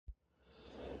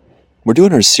We're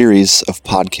doing our series of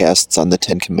podcasts on the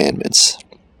Ten Commandments.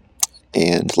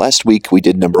 And last week we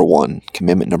did number one,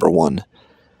 Commandment number one,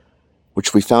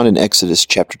 which we found in Exodus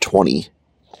chapter 20,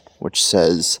 which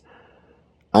says,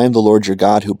 I am the Lord your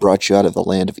God who brought you out of the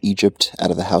land of Egypt, out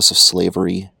of the house of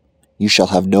slavery. You shall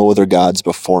have no other gods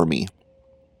before me.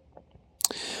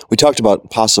 We talked about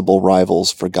possible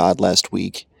rivals for God last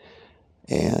week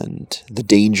and the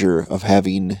danger of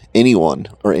having anyone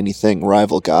or anything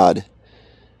rival God.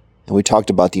 And we talked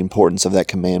about the importance of that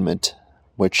commandment,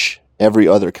 which every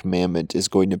other commandment is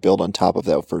going to build on top of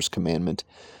that first commandment,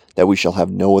 that we shall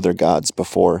have no other gods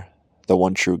before the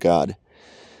one true God.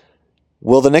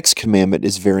 Well, the next commandment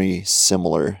is very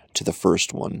similar to the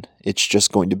first one. It's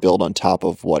just going to build on top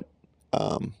of what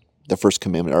the first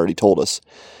commandment already told us.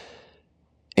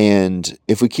 And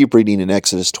if we keep reading in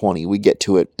Exodus 20, we get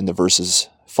to it in the verses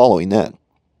following that.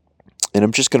 And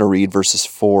I'm just going to read verses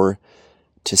 4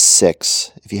 to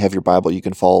 6. If you have your Bible, you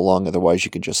can follow along. Otherwise, you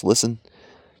can just listen.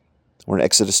 We're in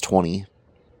Exodus 20.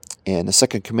 And the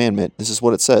second commandment, this is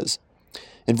what it says.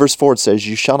 In verse 4, it says,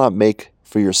 You shall not make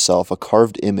for yourself a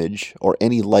carved image or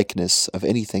any likeness of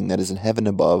anything that is in heaven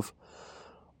above,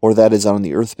 or that is on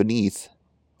the earth beneath,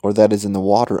 or that is in the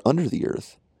water under the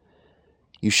earth.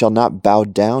 You shall not bow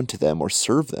down to them or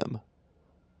serve them.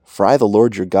 For I, the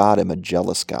Lord your God, am a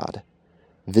jealous God,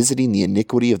 visiting the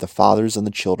iniquity of the fathers and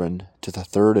the children to the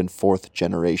third and fourth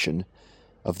generation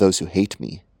of those who hate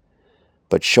me,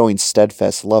 but showing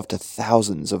steadfast love to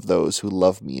thousands of those who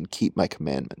love me and keep my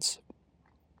commandments.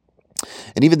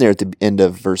 And even there at the end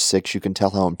of verse 6, you can tell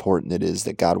how important it is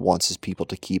that God wants his people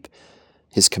to keep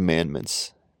his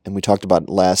commandments. And we talked about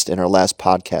in our last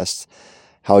podcast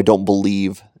how I don't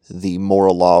believe the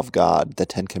moral law of God, the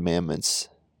Ten Commandments,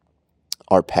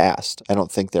 are past. I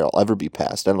don't think they'll ever be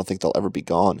past. I don't think they'll ever be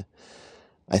gone.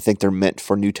 I think they're meant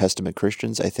for New Testament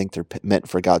Christians. I think they're meant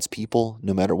for God's people,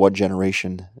 no matter what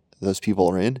generation those people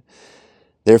are in.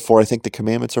 Therefore, I think the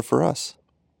commandments are for us.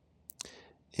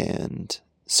 And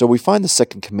so we find the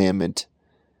second commandment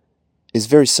is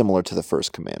very similar to the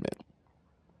first commandment.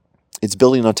 It's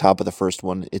building on top of the first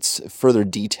one. It's further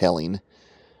detailing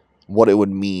what it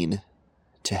would mean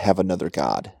to have another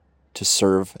God, to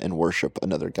serve and worship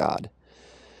another God.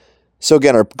 So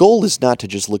again, our goal is not to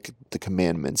just look at the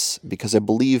commandments, because I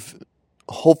believe,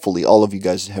 hopefully, all of you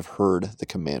guys have heard the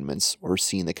commandments or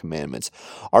seen the commandments.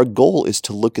 Our goal is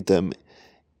to look at them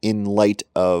in light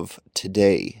of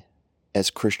today as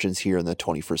Christians here in the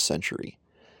 21st century.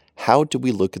 How do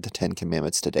we look at the Ten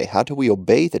Commandments today? How do we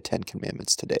obey the Ten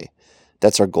Commandments today?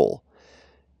 That's our goal.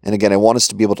 And again, I want us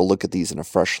to be able to look at these in a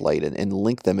fresh light and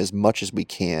link them as much as we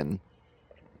can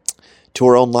to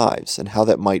our own lives and how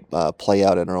that might play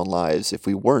out in our own lives if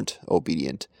we weren't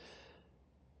obedient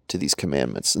to these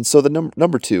commandments. And so the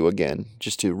number two, again,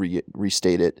 just to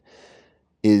restate it,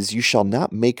 is you shall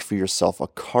not make for yourself a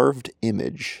carved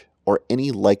image or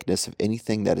any likeness of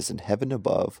anything that is in heaven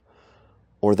above,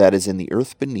 or that is in the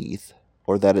earth beneath,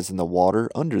 or that is in the water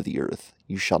under the earth.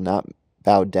 You shall not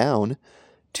bow down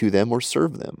to them or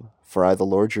serve them. For I, the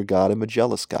Lord your God, am a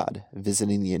jealous God,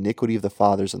 visiting the iniquity of the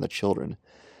fathers and the children,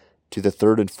 to the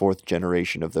third and fourth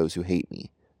generation of those who hate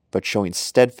me, but showing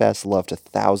steadfast love to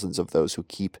thousands of those who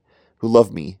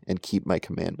love me and keep my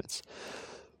commandments.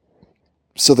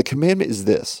 So the commandment is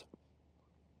this: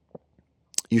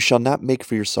 you shall not make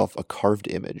for yourself a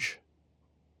carved image,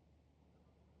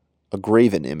 a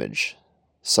graven image,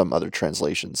 some other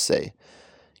translations say.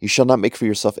 You shall not make for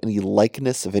yourself any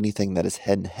likeness of anything that is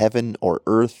in heaven or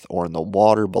earth or in the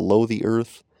water below the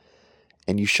earth,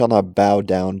 and you shall not bow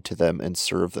down to them and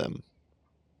serve them.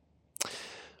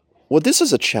 Well, this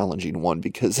is a challenging one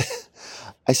because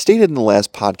I stated in the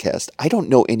last podcast, I don't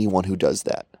know anyone who does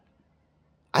that.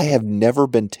 I have never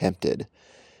been tempted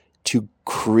to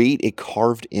create a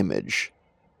carved image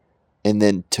and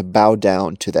then to bow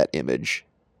down to that image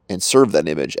and serve that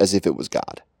image as if it was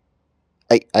God.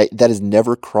 That has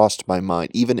never crossed my mind,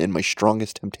 even in my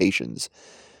strongest temptations,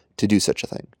 to do such a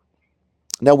thing.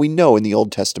 Now, we know in the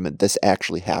Old Testament this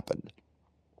actually happened.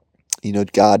 You know,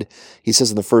 God, he says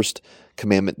in the first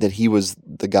commandment that he was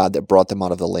the God that brought them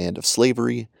out of the land of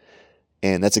slavery.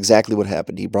 And that's exactly what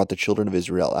happened. He brought the children of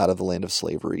Israel out of the land of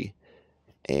slavery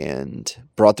and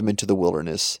brought them into the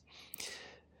wilderness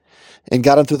and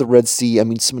got them through the Red Sea. I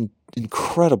mean, some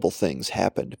incredible things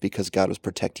happened because God was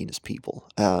protecting his people.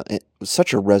 It was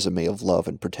such a resume of love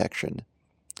and protection.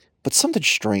 But something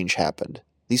strange happened.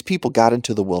 These people got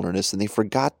into the wilderness and they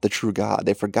forgot the true God.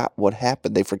 They forgot what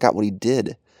happened. They forgot what he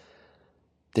did.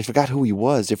 They forgot who he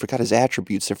was. They forgot his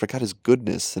attributes. They forgot his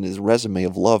goodness and his resume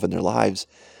of love in their lives.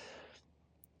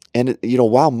 And,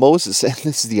 while Moses, and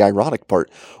this is the ironic part,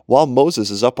 while Moses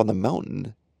is up on the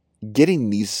mountain getting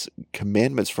these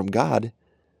commandments from God,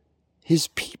 his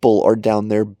people are down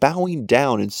there bowing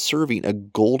down and serving a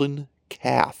golden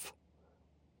calf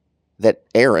that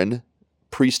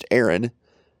priest Aaron,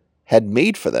 had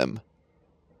made for them.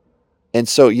 And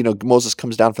so, Moses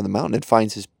comes down from the mountain and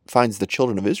finds the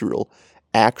children of Israel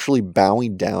actually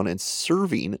bowing down and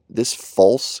serving this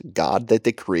false god that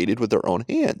they created with their own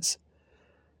hands.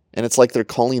 And it's like they're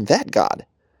calling that God.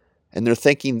 And they're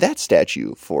thanking that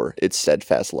statue for its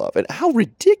steadfast love. And how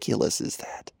ridiculous is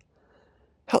that?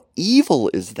 How evil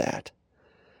is that?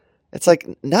 It's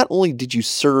like, not only did you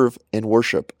serve and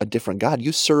worship a different God,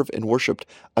 you serve and worshiped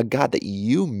a God that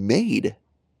you made.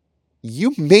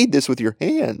 You made this with your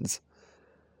hands.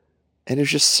 And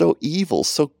it's just so evil,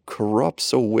 so corrupt,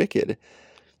 so wicked.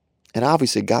 And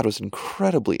obviously God was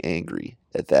incredibly angry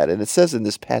at that. And it says in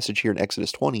this passage here in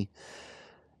Exodus 20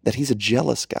 that he's a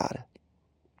jealous God.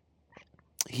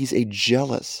 He's a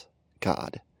jealous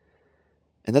God.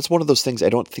 And that's one of those things I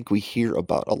don't think we hear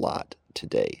about a lot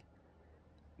today.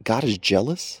 God is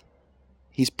jealous.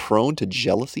 He's prone to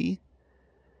jealousy.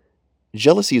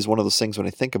 Jealousy is one of those things, when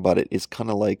I think about it, it's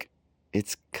kind of like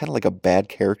a bad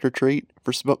character trait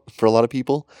for a lot of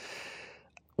people.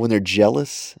 When they're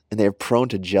jealous and they're prone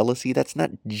to jealousy, that's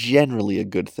not generally a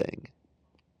good thing.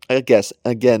 I guess,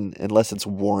 again, unless it's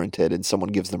warranted and someone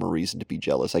gives them a reason to be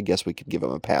jealous, I guess we could give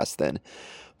them a pass then.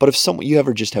 But if you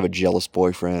ever just have a jealous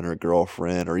boyfriend or a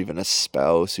girlfriend or even a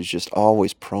spouse who's just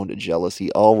always prone to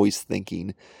jealousy, always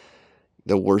thinking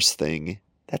the worst thing,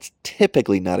 that's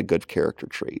typically not a good character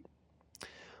trait.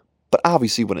 But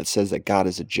obviously when it says that God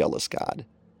is a jealous God,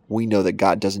 we know that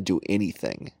God doesn't do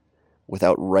anything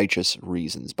without righteous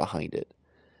reasons behind it.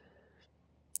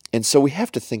 And so we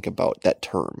have to think about that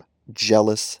term,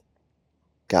 jealous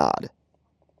God.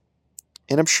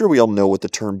 And I'm sure we all know what the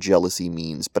term jealousy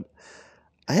means, but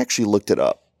I actually looked it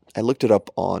up. I looked it up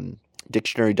on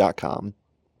dictionary.com,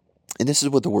 and this is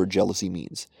what the word jealousy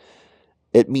means.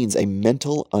 It means a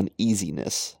mental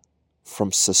uneasiness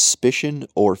from suspicion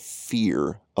or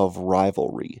fear of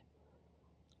rivalry,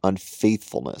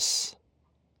 unfaithfulness,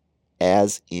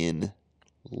 as in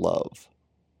love.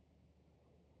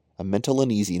 A mental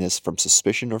uneasiness from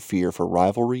suspicion or fear for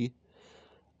rivalry,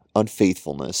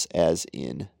 unfaithfulness, as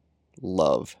in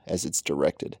love, as it's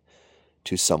directed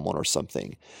to someone or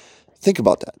something. Think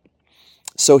about that.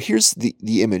 So here's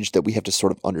the image that we have to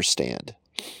sort of understand.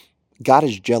 God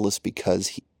is jealous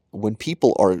because when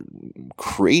people are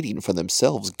creating for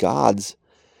themselves gods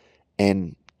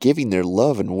and giving their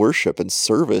love and worship and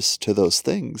service to those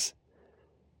things,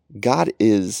 God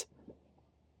has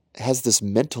this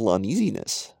mental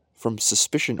uneasiness from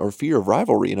suspicion or fear of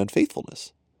rivalry and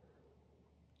unfaithfulness.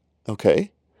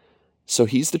 Okay? So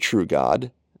he's the true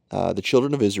God. The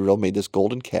children of Israel made this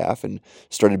golden calf and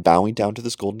started bowing down to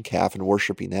this golden calf and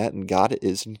worshiping that, and God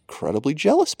is incredibly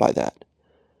jealous by that.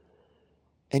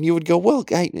 And you would go, well,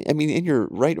 I mean, in your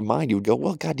right mind, you would go,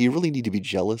 well, God, do you really need to be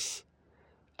jealous?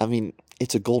 I mean,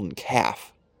 it's a golden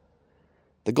calf.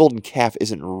 The golden calf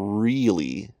isn't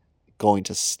really going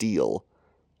to steal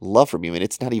love from you. I mean,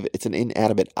 it's an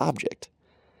inanimate object.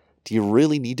 Do you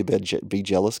really need to be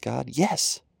jealous, God?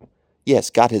 Yes.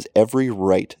 Yes, God has every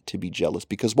right to be jealous,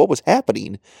 because what was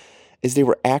happening is they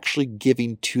were actually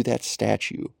giving to that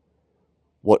statue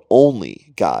what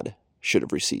only God should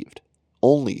have received.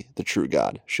 Only the true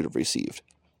God should have received.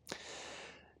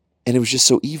 And it was just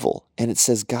so evil. And it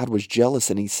says God was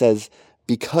jealous, and he says,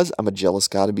 because I'm a jealous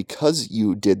God, and because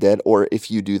you did that, or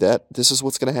if you do that, this is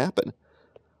what's going to happen.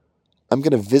 I'm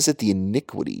going to visit the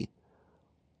iniquity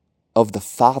of the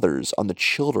fathers on the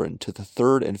children to the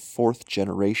third and fourth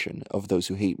generation of those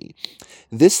who hate me.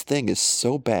 This thing is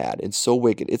so bad and so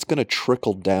wicked, it's going to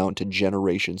trickle down to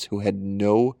generations who had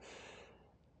no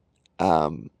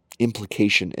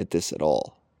implication at this at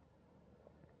all.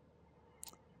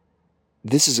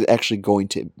 This is actually going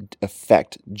to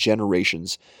affect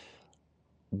generations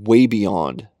way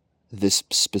beyond this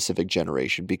specific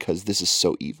generation, because this is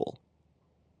so evil.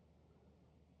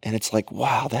 And it's like,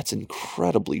 wow, that's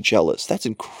incredibly jealous. That's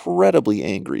incredibly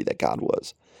angry that God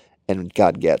was, and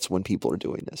God gets when people are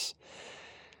doing this.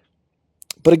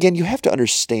 But again, you have to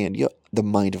understand the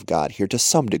mind of God here to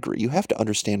some degree. You have to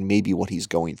understand maybe what he's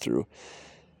going through.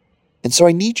 And so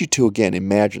I need you to, again,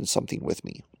 imagine something with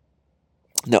me.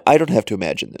 Now, I don't have to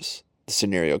imagine the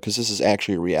scenario, because this is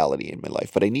actually a reality in my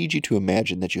life. But I need you to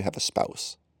imagine that you have a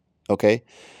spouse, okay?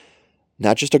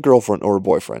 Not just a girlfriend or a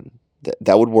boyfriend.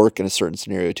 That would work in a certain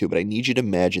scenario too, but I need you to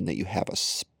imagine that you have a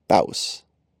spouse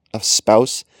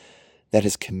that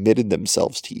has committed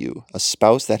themselves to you, a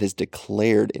spouse that has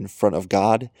declared in front of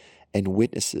God and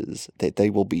witnesses that they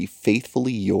will be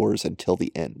faithfully yours until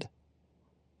the end.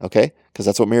 Okay? Because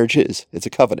that's what marriage is. It's a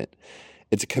covenant.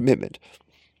 It's a commitment.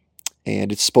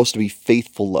 And it's supposed to be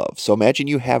faithful love. So imagine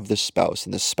you have this spouse,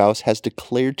 and the spouse has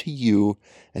declared to you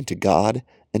and to God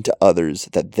and to others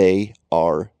that they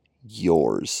are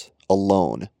yours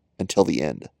alone until the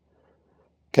end.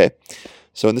 Okay?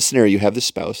 So in this scenario, you have this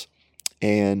spouse,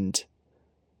 and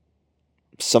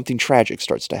something tragic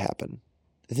starts to happen.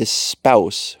 This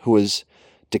spouse who has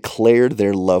declared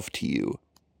their love to you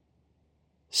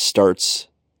starts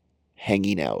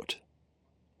hanging out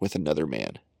with another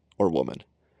man or woman.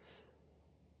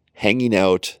 Hanging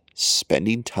out,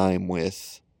 spending time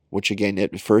with, which again,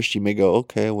 at first you may go,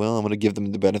 okay, well, I'm going to give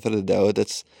them the benefit of the doubt.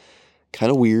 That's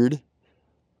kind of weird.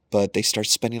 But they start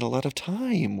spending a lot of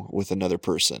time with another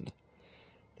person.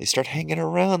 They start hanging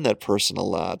around that person a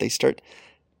lot. They start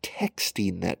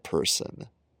texting that person.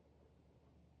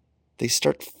 They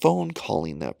start phone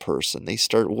calling that person. They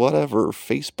start whatever,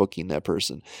 Facebooking that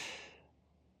person.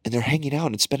 And they're hanging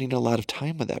out and spending a lot of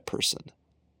time with that person.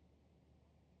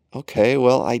 Okay,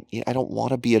 well, I don't want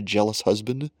to be a jealous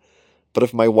husband, but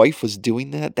if my wife was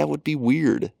doing that, that would be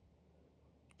weird.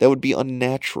 That would be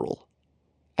unnatural.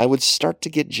 I would start to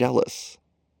get jealous.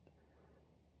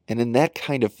 And in that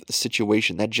kind of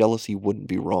situation, that jealousy wouldn't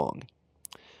be wrong.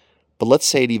 But let's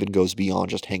say it even goes beyond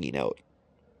just hanging out.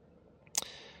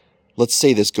 Let's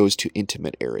say this goes to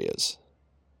intimate areas.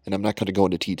 And I'm not going to go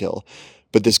into detail,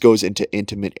 but this goes into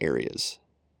intimate areas.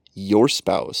 Your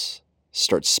spouse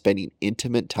starts spending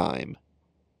intimate time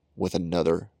with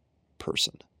another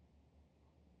person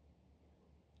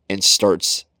and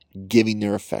starts giving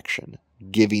their affection,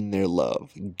 giving their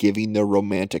love, giving their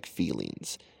romantic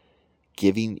feelings,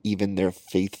 giving even their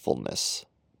faithfulness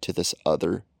to this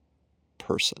other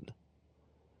person.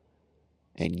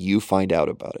 And you find out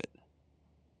about it.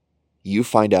 You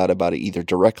find out about it either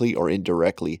directly or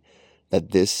indirectly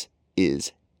that this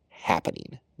is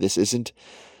happening. This isn't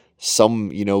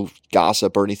some,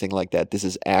 gossip or anything like that. This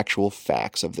is actual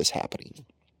facts of this happening.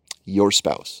 Your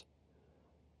spouse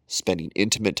spending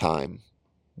intimate time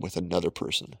with another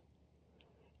person.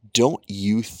 Don't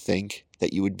you think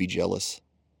that you would be jealous?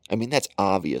 I mean, that's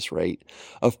obvious, right?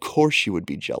 Of course you would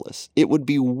be jealous. It would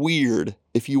be weird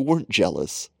if you weren't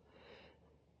jealous.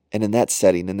 And in that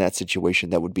setting, in that situation,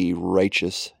 that would be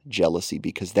righteous jealousy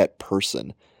because that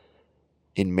person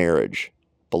in marriage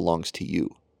belongs to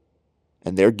you.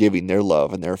 And they're giving their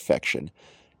love and their affection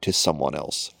to someone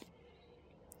else.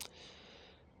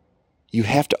 You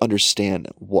have to understand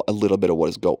a little bit of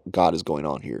what God is going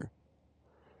on here.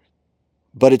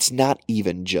 But it's not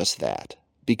even just that.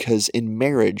 Because in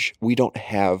marriage, we don't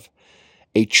have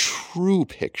a true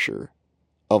picture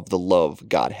of the love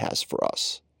God has for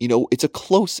us. It's a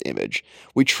close image.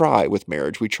 We try with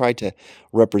marriage. We try to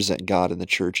represent God in the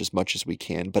church as much as we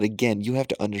can. But again, you have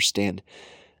to understand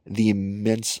the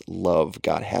immense love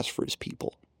God has for his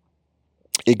people.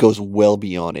 It goes well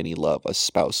beyond any love a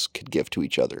spouse could give to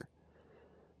each other.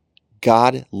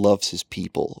 God loves his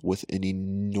people with an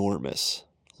enormous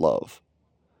love.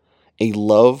 A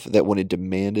love that when it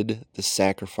demanded the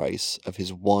sacrifice of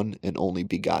his one and only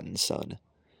begotten Son,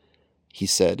 he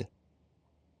said,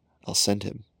 I'll send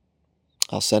him.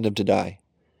 I'll send him to die.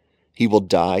 He will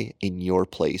die in your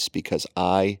place because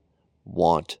I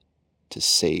want to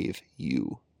save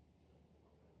you.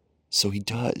 So he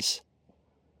does.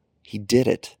 He did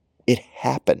it. It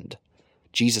happened.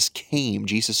 Jesus came.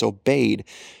 Jesus obeyed.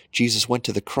 Jesus went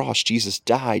to the cross. Jesus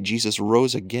died. Jesus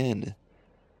rose again.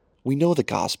 We know the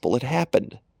gospel. It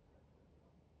happened.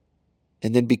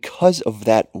 And then because of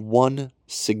that one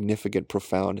significant,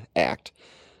 profound act,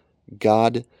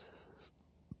 God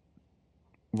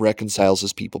reconciles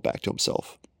his people back to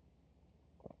himself.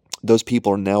 Those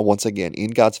people are now once again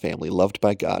in God's family, loved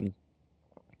by God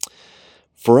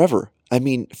forever. I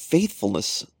mean,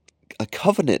 faithfulness, a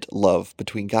covenant love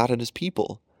between God and his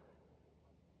people.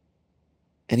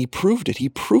 And he proved it. He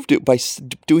proved it by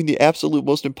doing the absolute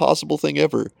most impossible thing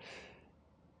ever,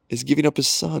 is giving up his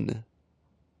Son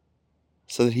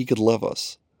so that he could love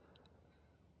us.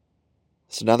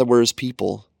 So now that we're his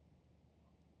people,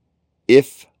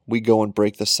 if we go and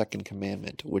break the second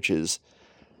commandment, which is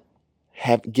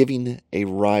giving a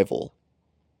rival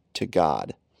to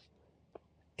God,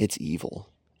 it's evil.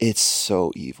 It's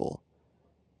so evil.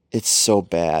 It's so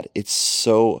bad. It's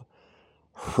so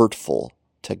hurtful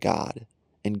to God.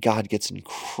 And God gets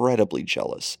incredibly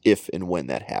jealous if and when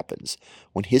that happens.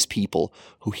 When his people,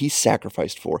 who he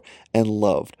sacrificed for and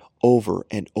loved over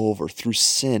and over through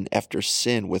sin after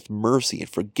sin with mercy and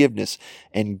forgiveness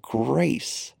and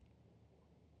grace,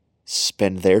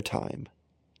 spend their time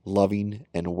loving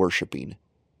and worshiping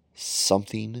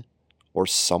something or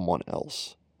someone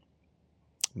else.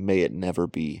 May it never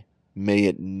be. May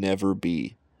it never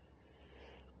be.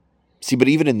 See, but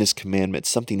even in this commandment,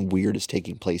 something weird is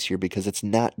taking place here, because it's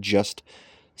not just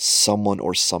someone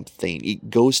or something. It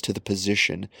goes to the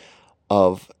position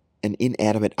of an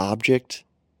inanimate object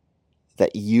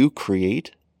that you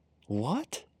create.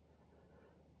 What?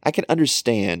 I can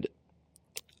understand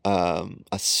a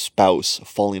spouse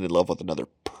falling in love with another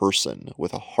person,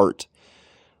 with a heart,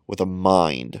 with a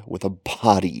mind, with a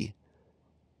body.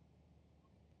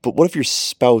 But what if your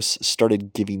spouse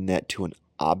started giving that to an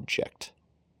object?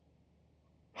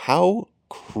 How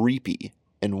creepy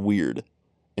and weird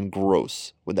and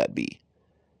gross would that be?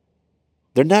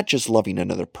 They're not just loving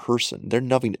another person, they're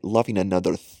loving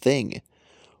another thing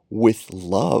with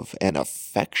love and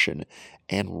affection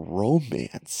and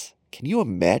romance. Can you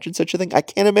imagine such a thing? I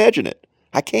can't imagine it.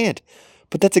 I can't.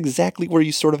 But that's exactly where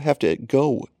you sort of have to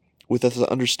go with this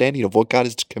understanding of what God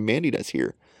is commanding us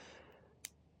here.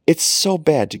 It's so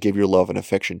bad to give your love and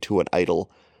affection to an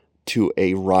idol, to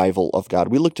a rival of God.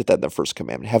 We looked at that in the first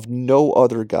commandment. Have no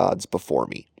other gods before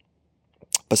me,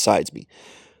 besides me.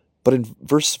 But in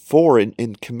verse 4,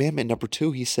 in commandment number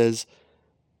 2, he says,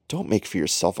 don't make for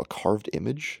yourself a carved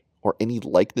image or any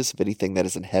likeness of anything that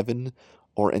is in heaven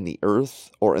or in the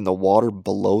earth or in the water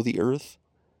below the earth,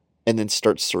 and then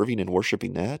start serving and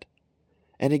worshiping that.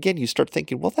 And again, you start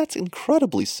thinking, well, that's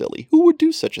incredibly silly. Who would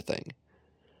do such a thing?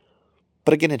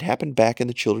 But again, it happened back in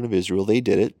the children of Israel. They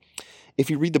did it. If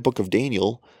you read the book of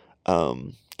Daniel,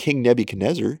 King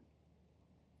Nebuchadnezzar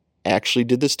actually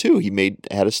did this too. He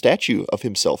had a statue of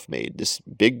himself made, this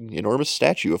big, enormous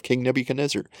statue of King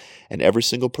Nebuchadnezzar. And every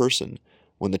single person,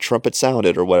 when the trumpet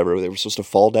sounded or whatever, they were supposed to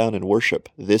fall down and worship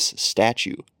this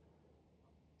statue.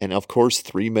 And of course,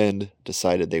 3 men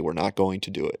decided they were not going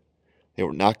to do it. They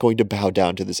were not going to bow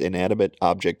down to this inanimate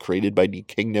object created by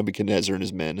King Nebuchadnezzar and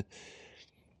his men.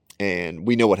 And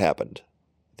we know what happened.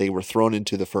 They were thrown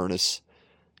into the furnace.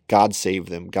 God saved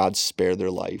them. God spared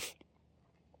their life.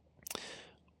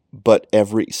 But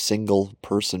every single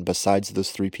person besides those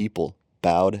 3 people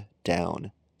bowed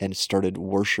down and started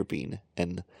worshiping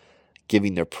and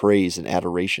giving their praise and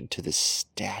adoration to this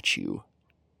statue.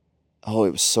 Oh,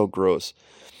 it was so gross.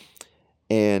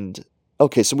 And,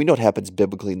 okay, so we know it happens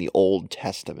biblically in the Old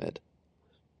Testament.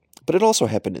 But it also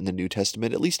happened in the New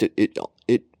Testament. At least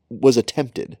it was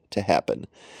attempted to happen.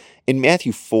 In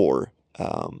Matthew 4,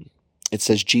 it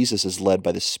says Jesus is led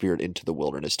by the Spirit into the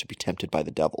wilderness to be tempted by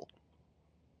the devil.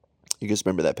 You guys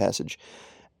remember that passage?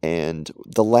 And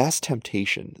the last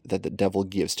temptation that the devil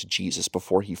gives to Jesus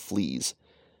before he flees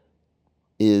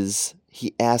is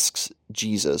he asks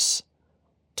Jesus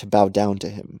to bow down to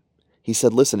him. He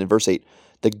said, listen, in verse 8,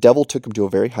 the devil took him to a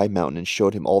very high mountain and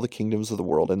showed him all the kingdoms of the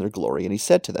world and their glory. And he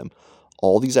said to them,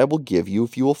 all these I will give you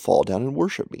if you will fall down and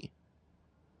worship me.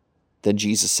 Then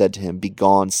Jesus said to him,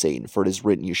 begone, Satan, for it is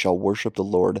written, you shall worship the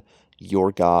Lord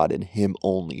your God, and him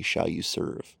only shall you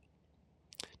serve.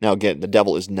 Now again, the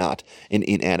devil is not an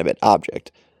inanimate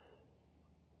object,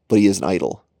 but he is an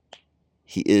idol.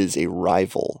 He is a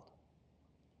rival.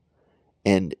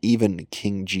 And even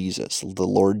King Jesus, the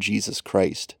Lord Jesus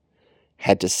Christ,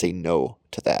 had to say no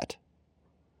to that.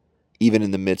 Even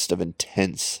in the midst of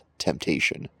intense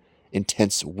temptation,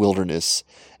 intense wilderness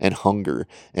and hunger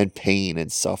and pain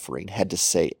and suffering, had to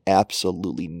say,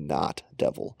 absolutely not,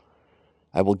 devil.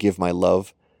 I will give my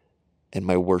love and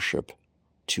my worship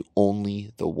to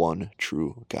only the one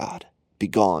true God.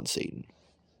 Begone, Satan.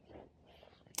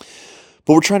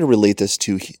 But we're trying to relate this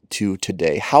to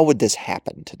today. How would this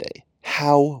happen today?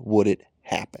 How would it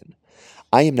happen?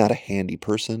 I am not a handy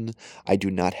person. I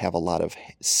do not have a lot of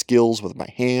skills with my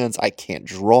hands. I can't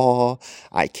draw.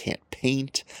 I can't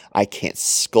paint. I can't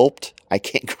sculpt. I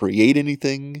can't create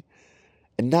anything.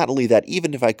 And not only that,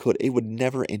 even if I could, it would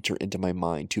never enter into my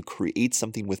mind to create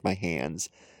something with my hands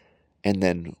and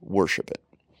then worship it.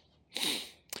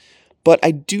 But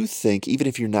I do think, even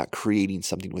if you're not creating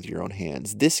something with your own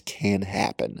hands, this can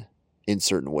happen in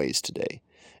certain ways today.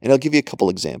 And I'll give you a couple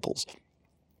examples.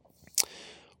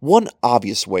 One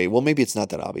obvious way, well, maybe it's not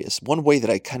that obvious. One way that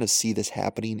I kind of see this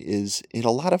happening is in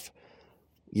a lot of,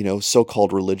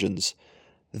 so-called religions.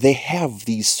 They have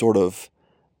these sort of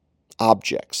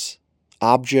objects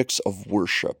of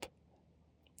worship.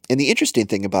 And the interesting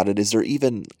thing about it is they're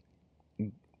even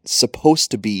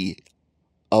supposed to be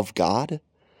of God.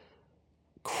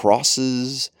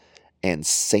 Crosses and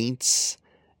saints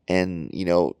and,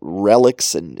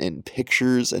 relics and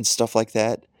pictures and stuff like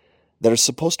that are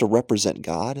supposed to represent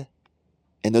God.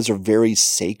 And those are very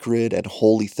sacred and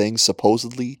holy things,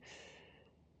 supposedly.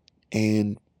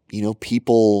 And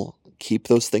People keep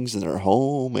those things in their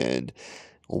home and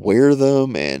wear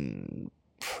them and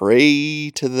pray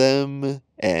to them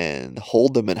and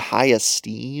hold them in high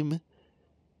esteem.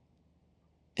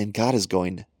 And God is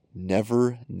going,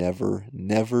 never, never,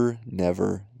 never,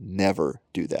 never, never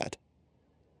do that.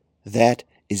 That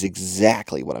is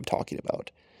exactly what I'm talking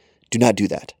about. Do not do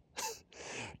that.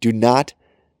 Do not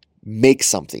make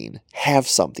something, have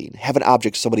an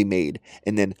object somebody made,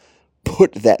 and then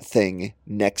put that thing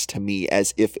next to me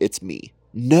as if it's me.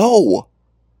 No,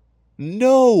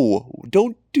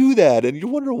 don't do that. And you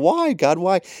wonder why, God,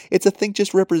 why? It's a thing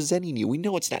just representing you. We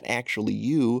know it's not actually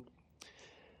you.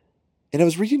 And I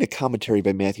was reading a commentary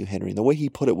by Matthew Henry, and the way he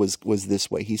put it was this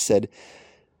way. He said,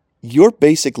 you're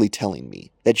basically telling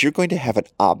me that you're going to have an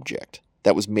object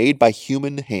that was made by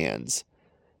human hands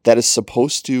that is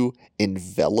supposed to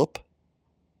envelop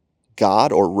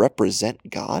God or represent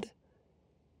God?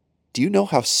 Do you know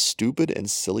how stupid and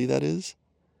silly that is?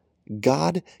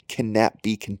 God cannot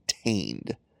be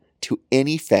contained to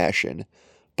any fashion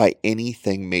by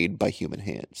anything made by human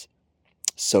hands.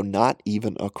 So not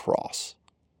even a cross.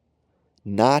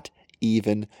 Not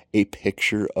even a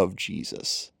picture of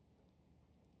Jesus.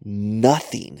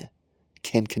 Nothing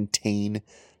can contain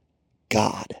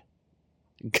God.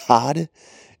 God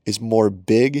is more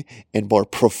big and more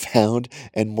profound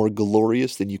and more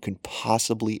glorious than you can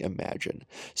possibly imagine.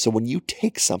 So when you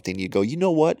take something, you go, you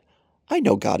know what? I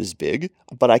know God is big,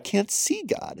 but I can't see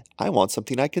God. I want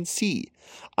something I can see.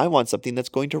 I want something that's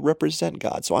going to represent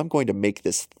God. So I'm going to make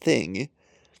this thing,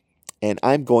 and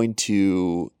I'm going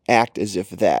to act as if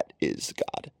that is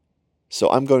God. So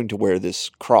I'm going to wear this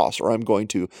cross, or I'm going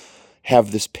to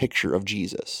have this picture of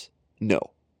Jesus.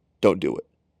 No, don't do it.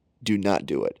 Do not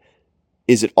do it.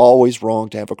 Is it always wrong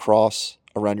to have a cross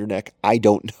around your neck? I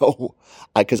don't know,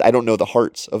 because I don't know the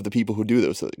hearts of the people who do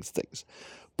those things.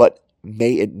 But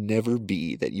may it never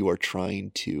be that you are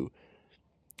trying to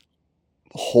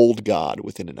hold God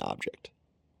within an object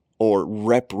or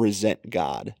represent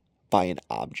God by an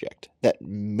object that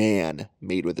man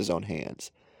made with his own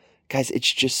hands. Guys,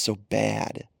 it's just so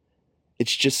bad.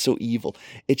 It's just so evil.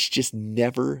 It's just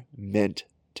never meant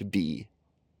to be.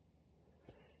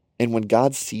 And when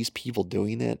God sees people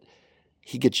doing it,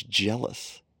 he gets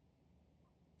jealous,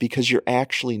 because you're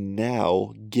actually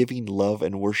now giving love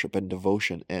and worship and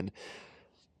devotion and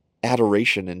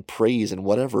adoration and praise and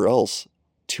whatever else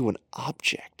to an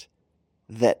object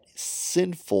that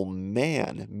sinful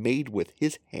man made with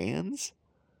his hands.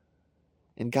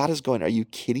 And God is going, are you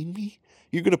kidding me?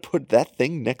 You're going to put that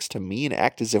thing next to me and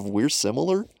act as if we're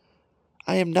similar?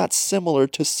 I am not similar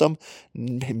to some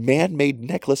man-made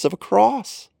necklace of a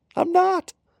cross. I'm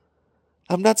not.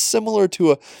 I'm not similar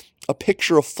to a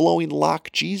picture of flowing lock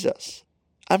Jesus.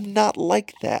 I'm not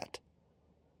like that.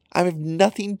 I have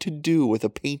nothing to do with a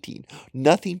painting,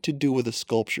 nothing to do with a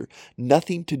sculpture,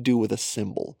 nothing to do with a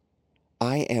symbol.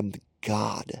 I am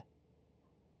God.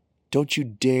 Don't you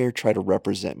dare try to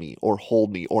represent me or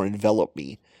hold me or envelop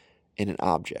me in an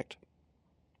object.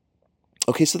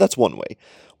 Okay, so that's one way.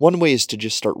 One way is to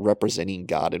just start representing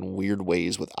God in weird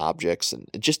ways with objects, and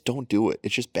just don't do it.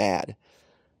 It's just bad.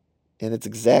 And it's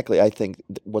exactly, I think,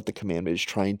 what the commandment is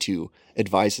trying to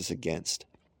advise us against.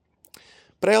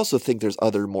 But I also think there's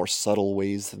other more subtle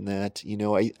ways than that.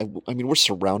 I mean, we're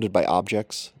surrounded by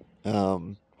objects.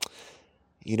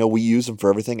 We use them for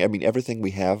everything. I mean, everything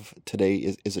we have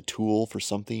today is a tool for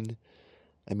something.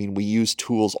 I mean, we use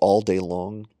tools all day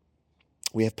long.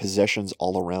 We have possessions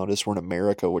all around us. We're in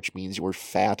America, which means we're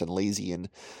fat and lazy, and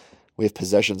we have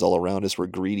possessions all around us. We're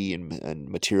greedy and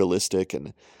materialistic,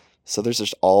 and so there's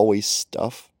just always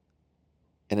stuff.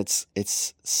 And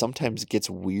it's sometimes gets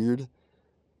weird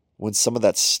when some of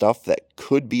that stuff that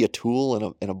could be a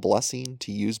tool and a blessing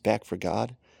to use back for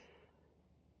God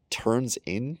turns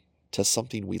into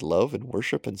something we love and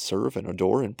worship and serve and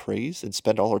adore and praise and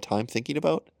spend all our time thinking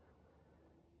about.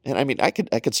 And I mean, I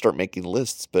could start making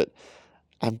lists, but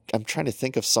I'm trying to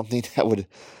think of something that would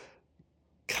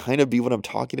kind of be what I'm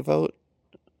talking about.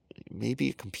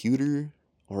 Maybe a computer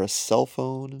or a cell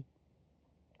phone,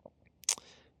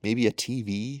 maybe a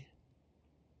TV,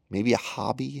 maybe a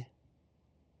hobby.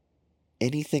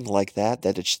 Anything like that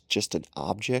it's just an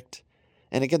object.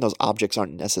 And again, those objects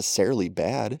aren't necessarily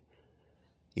bad,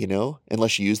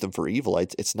 unless you use them for evil.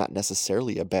 It's not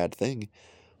necessarily a bad thing.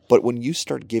 But when you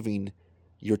start giving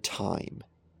your time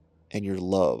and your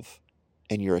love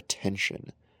and your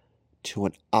attention to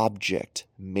an object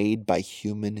made by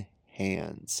human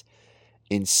hands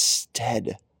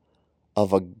instead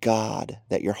of a God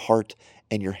that your heart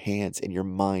and your hands and your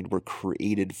mind were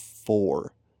created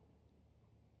for,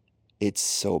 it's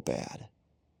so bad.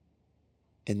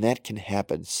 And that can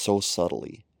happen so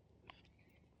subtly.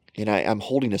 And I'm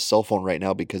holding a cell phone right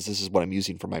now because this is what I'm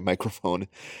using for my microphone.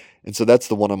 And so that's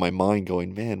the one on my mind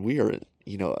going, man, we are,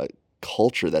 a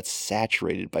culture that's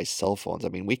saturated by cell phones. I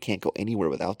mean, we can't go anywhere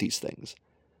without these things.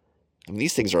 I mean,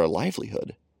 these things are our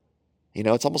livelihood.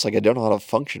 It's almost like I don't know how to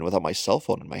function without my cell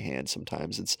phone in my hand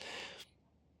sometimes.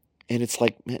 It's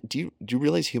like, man, do you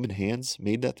realize human hands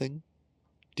made that thing?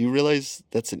 Do you realize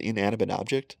that's an inanimate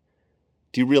object?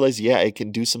 Do you realize, yeah, it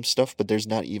can do some stuff, but there's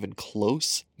not even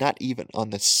close, not even on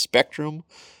the spectrum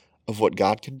of what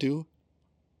God can do?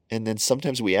 And then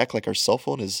sometimes we act like our cell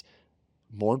phone is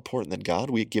more important than God.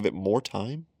 We give it more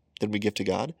time than we give to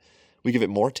God. We give it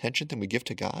more attention than we give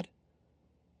to God.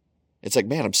 It's like,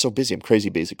 man, I'm so busy. I'm crazy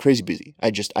busy.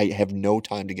 I have no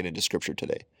time to get into scripture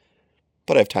today,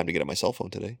 but I have time to get on my cell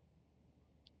phone today.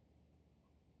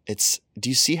 Do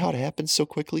you see how it happens so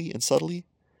quickly and subtly?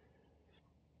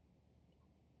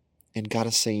 And God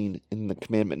is saying in the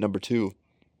commandment number 2,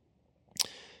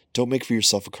 don't make for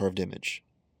yourself a carved image,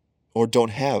 or don't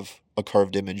have a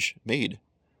carved image made,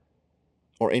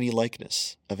 or any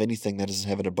likeness of anything that is in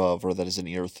heaven above, or that is in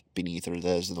the earth beneath, or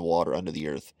that is in the water under the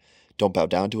earth. Don't bow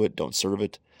down to it. Don't serve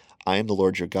it. I am the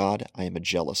Lord your God. I am a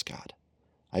jealous God.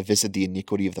 I visit the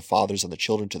iniquity of the fathers on the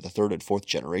children to the 3rd and 4th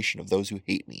generation of those who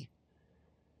hate me.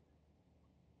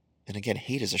 And again,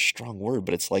 hate is a strong word,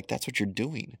 but it's like that's what you're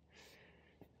doing.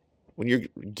 When you're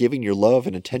giving your love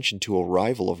and attention to a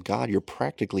rival of God, you're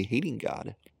practically hating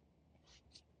God.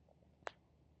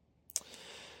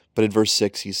 But in verse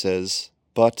 6, he says,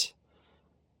 but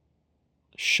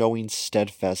showing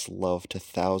steadfast love to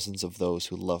thousands of those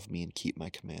who love me and keep my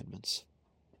commandments.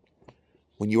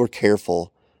 When you are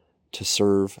careful to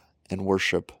serve and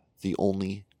worship the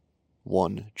only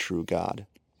one true God,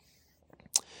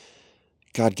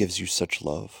 God gives you such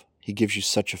love. He gives you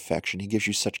such affection. He gives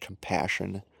you such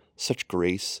compassion, such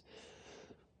grace.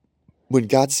 When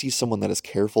God sees someone that is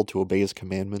careful to obey his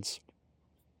commandments,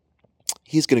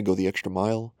 he's going to go the extra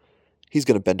mile. He's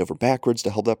going to bend over backwards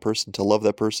to help that person, to love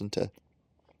that person, to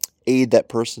aid that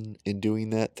person in doing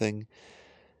that thing.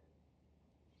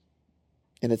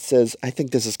 And it says, I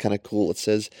think this is kind of cool. It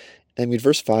says,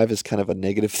 verse 5 is kind of a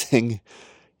negative thing.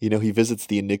 He visits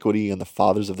the iniquity on the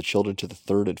fathers of the children to the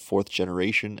 3rd and 4th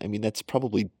generation. I mean, that's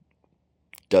probably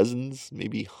dozens,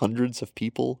 maybe hundreds of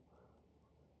people.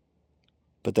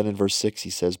 But then in verse 6 he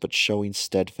says, but showing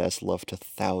steadfast love to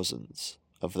thousands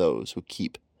of those who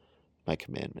keep my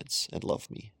commandments and love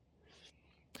me.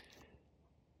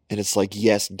 And it's like,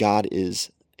 yes, God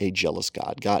is a jealous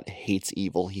God. God hates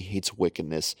evil. He hates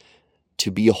wickedness.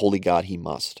 To be a holy God, he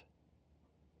must.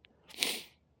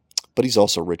 But he's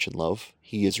also rich in love.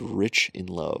 He is rich in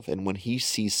love. And when he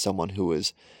sees someone who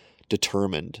is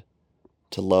determined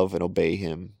to love and obey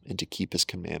him and to keep his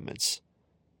commandments,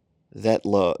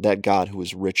 that God who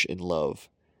is rich in love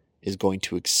is going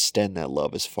to extend that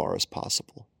love as far as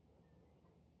possible,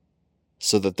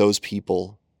 so that those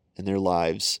people in their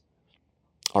lives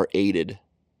are aided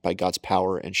by God's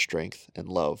power and strength and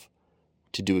love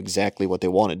to do exactly what they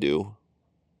want to do,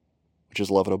 which is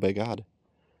love and obey God.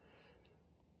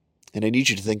 And I need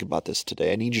you to think about this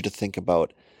today. I need you to think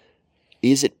about,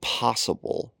 is it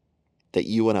possible that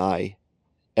you and I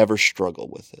ever struggle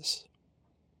with this?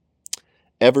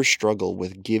 Ever struggle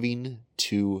with giving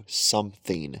to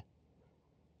something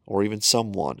or even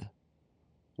someone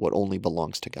what only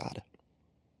belongs to God?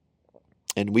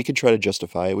 And we can try to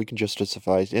justify it. We can just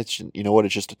justify it's,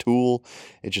 it's just a tool.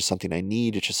 It's just something I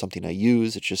need. It's just something I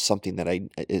use. It's just something that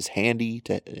is handy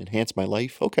to enhance my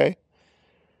life. Okay.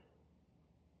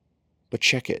 But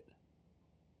check it.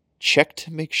 Check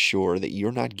to make sure that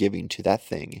you're not giving to that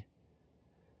thing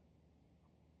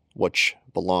which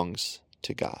belongs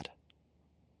to God.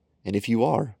 And if you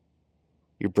are,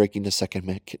 you're breaking the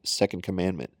second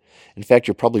commandment. In fact,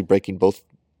 you're probably breaking both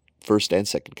first and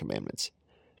second commandments.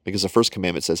 Because the first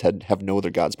commandment says, have no other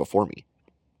gods before me.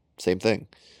 Same thing.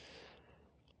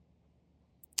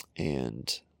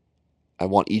 And I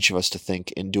want each of us to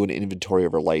think and do an inventory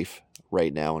of our life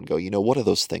right now and go, what are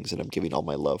those things that I'm giving all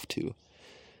my love to?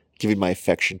 Giving my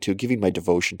affection to, giving my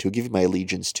devotion to, giving my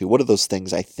allegiance to? What are those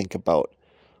things I think about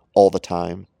all the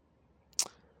time?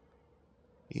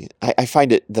 I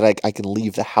find it that I can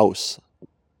leave the house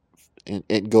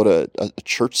and go to a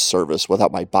church service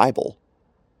without my Bible.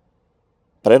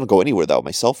 But I don't go anywhere without my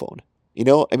cell phone.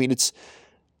 It's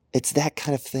that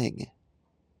kind of thing.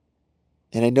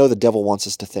 And I know the devil wants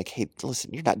us to think, hey,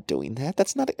 listen, you're not doing that.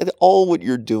 That's not at all what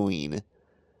you're doing.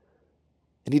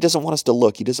 And he doesn't want us to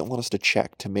look. He doesn't want us to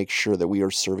check to make sure that we are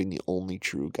serving the only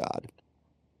true God.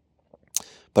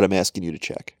 But I'm asking you to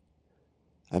check.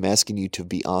 I'm asking you to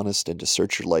be honest and to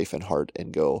search your life and heart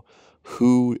and go,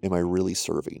 who am I really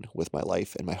serving with my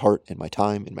life and my heart and my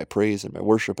time and my praise and my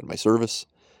worship and my service?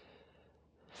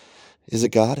 Is it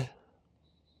God?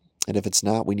 And if it's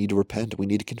not, we need to repent. We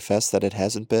need to confess that it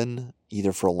hasn't been,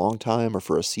 either for a long time or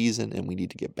for a season, and we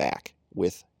need to get back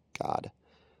with God,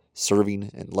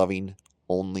 serving and loving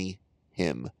only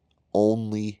Him,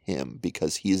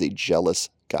 because He is a jealous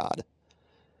God.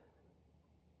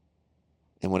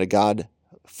 And when a God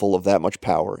full of that much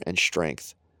power and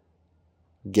strength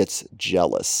gets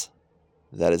jealous,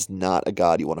 that is not a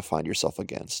God you want to find yourself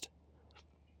against.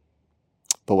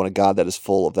 But when a God that is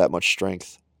full of that much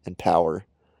strength and power,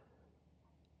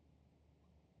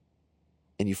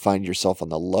 and you find yourself on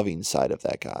the loving side of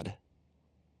that God,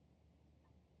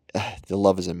 the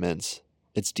love is immense.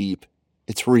 It's deep.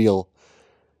 It's real.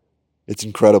 It's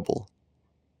incredible.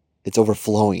 It's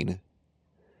overflowing.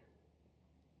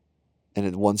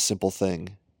 And one simple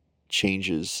thing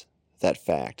changes that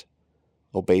fact.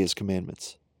 Obey His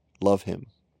commandments. Love Him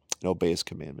and obey His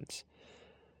commandments.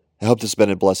 I hope this has been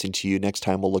a blessing to you. Next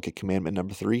time we'll look at commandment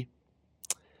number 3.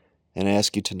 And I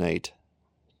ask you tonight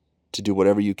to do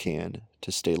whatever you can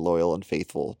to stay loyal and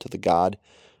faithful to the God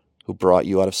who brought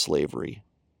you out of slavery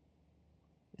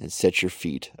and set your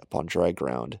feet upon dry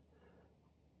ground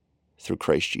through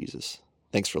Christ Jesus.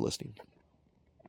 Thanks for listening.